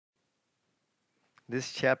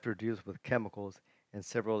This chapter deals with chemicals and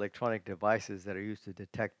several electronic devices that are used to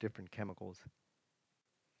detect different chemicals.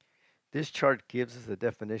 This chart gives us the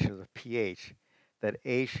definition of pH, that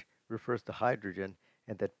H refers to hydrogen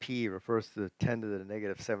and that P refers to the 10 to the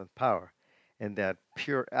negative 7th power, and that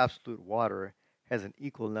pure absolute water has an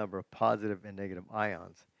equal number of positive and negative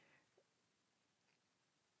ions.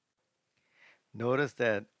 Notice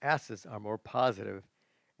that acids are more positive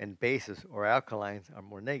and bases or alkalines are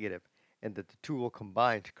more negative, and that the two will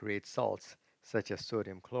combine to create salts such as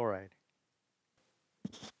sodium chloride.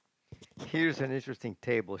 Here's an interesting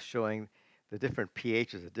table showing the different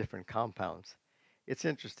pHs of different compounds. It's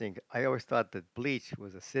interesting. I always thought that bleach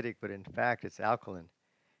was acidic, but in fact it's alkaline.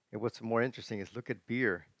 And what's more interesting is look at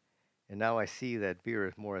beer. And now I see that beer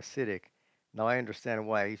is more acidic. Now I understand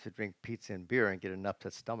why I used to drink pizza and beer and get an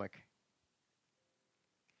upset stomach.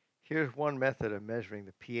 Here's one method of measuring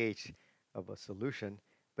the pH of a solution,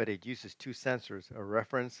 but it uses two sensors, a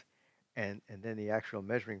reference and then the actual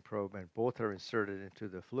measuring probe, and both are inserted into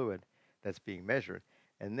the fluid that's being measured.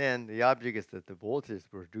 And then the object is that the voltage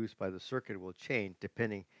produced by the circuit will change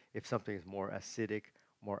depending if something is more acidic,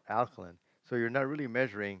 more alkaline. So you're not really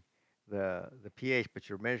measuring the pH, but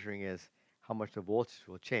you're measuring is how much the voltage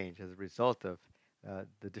will change as a result of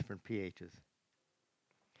the different pHs.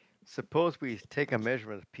 Suppose we take a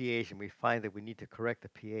measurement of pH and we find that we need to correct the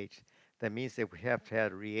pH. That means that we have to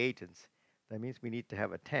add reagents. That means we need to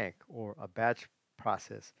have a tank or a batch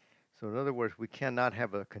process. So in other words, we cannot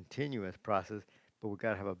have a continuous process, but we've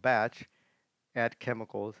got to have a batch, add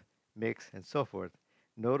chemicals, mix, and so forth.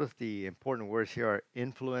 Notice the important words here are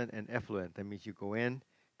influent and effluent. That means you go in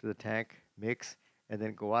to the tank, mix, and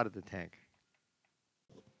then go out of the tank.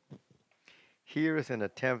 Here is an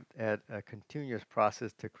attempt at a continuous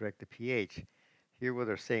process to correct the pH. Here what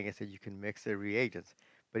they're saying is that you can mix the reagents.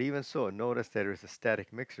 But even so, notice that there's a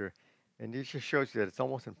static mixer, and it just shows you that it's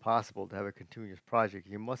almost impossible to have a continuous project.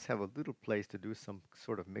 You must have a little place to do some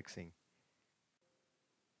sort of mixing.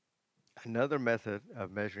 Another method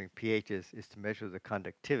of measuring pHs is to measure the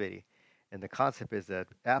conductivity. And the concept is that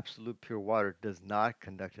absolute pure water does not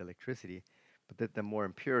conduct electricity, but that the more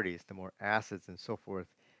impurities, the more acids and so forth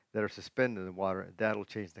that are suspended in the water, that'll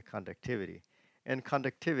change the conductivity. And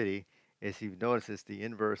conductivity, as you've noticed, is the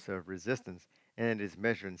inverse of resistance, and it is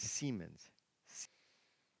measured in Siemens.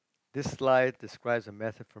 This slide describes a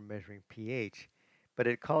method for measuring pH, but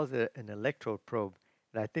it calls it an electrode probe,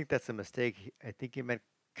 and I think that's a mistake. I think he meant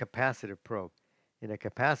capacitive probe. In a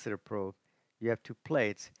capacitive probe, you have two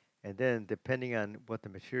plates, and then depending on what the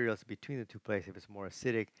material is between the two plates, if it's more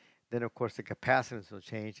acidic, then of course the capacitance will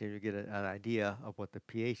change and you get an idea of what the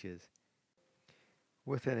pH is.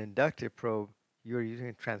 With an inductive probe, you're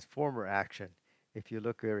using transformer action if you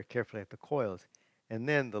look very carefully at the coils. And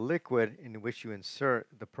then the liquid in which you insert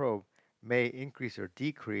the probe may increase or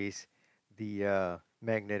decrease the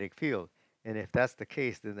magnetic field. And if that's the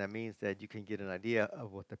case, then that means that you can get an idea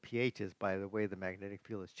of what the pH is by the way the magnetic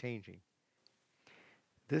field is changing.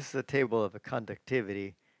 This is a table of the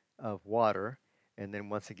conductivity of water. And then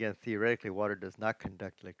once again, theoretically, water does not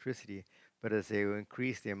conduct electricity, but as they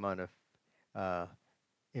increase the amount of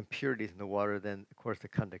impurities in the water, then of course the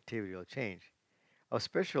conductivity will change. Of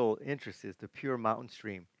special interest is the pure mountain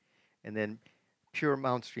stream. And then pure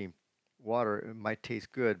mountain stream water might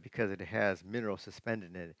taste good because it has minerals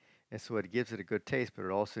suspended in it. And so it gives it a good taste, but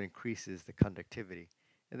it also increases the conductivity.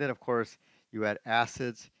 And then of course you add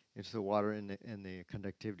acids into the water and the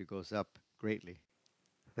conductivity goes up greatly.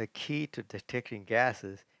 The key to detecting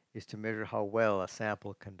gases is to measure how well a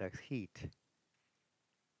sample conducts heat.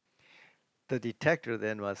 The detector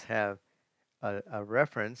then must have a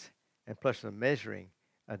reference and plus a measuring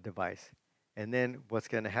device. And then what's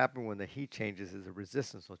going to happen when the heat changes is the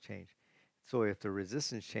resistance will change. So if the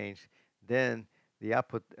resistance changes, then the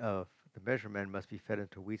output of the measurement must be fed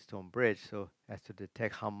into a Wheatstone bridge so as to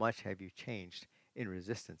detect how much have you changed in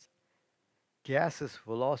resistance. Gases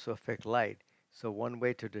will also affect light. So one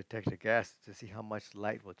way to detect a gas is to see how much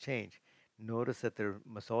light will change. Notice that there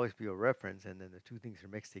must always be a reference and then the two things are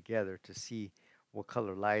mixed together to see what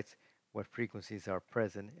color lights, what frequencies are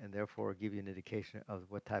present, and therefore give you an indication of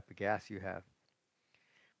what type of gas you have.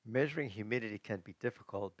 Measuring humidity can be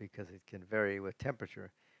difficult because it can vary with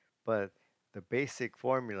temperature, but the basic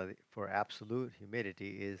formula for absolute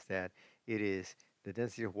humidity is that it is the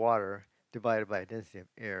density of water divided by the density of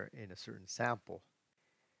air in a certain sample.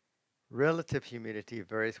 Relative humidity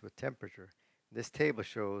varies with temperature. This table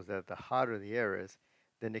shows that the hotter the air is,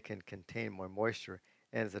 then it can contain more moisture,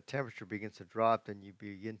 and as the temperature begins to drop, then you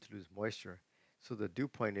begin to lose moisture. So the dew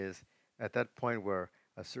point is at that point where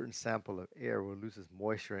a certain sample of air will lose its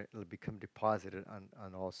moisture and it'll become deposited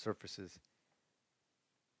on all surfaces.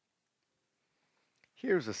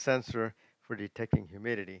 Here's a sensor for detecting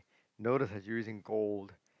humidity. Notice that you're using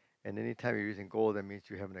gold, and anytime you're using gold, that means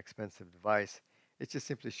you have an expensive device. It just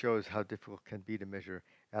simply shows how difficult it can be to measure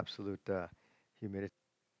absolute humidity.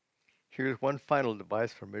 Here's one final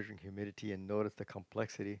device for measuring humidity, and notice the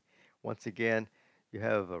complexity. Once again, you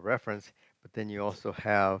have a reference, but then you also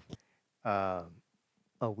have um,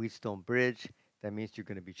 a Wheatstone bridge. That means you're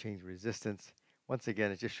going to be changing resistance. Once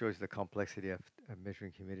again, it just shows the complexity of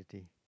measuring humidity.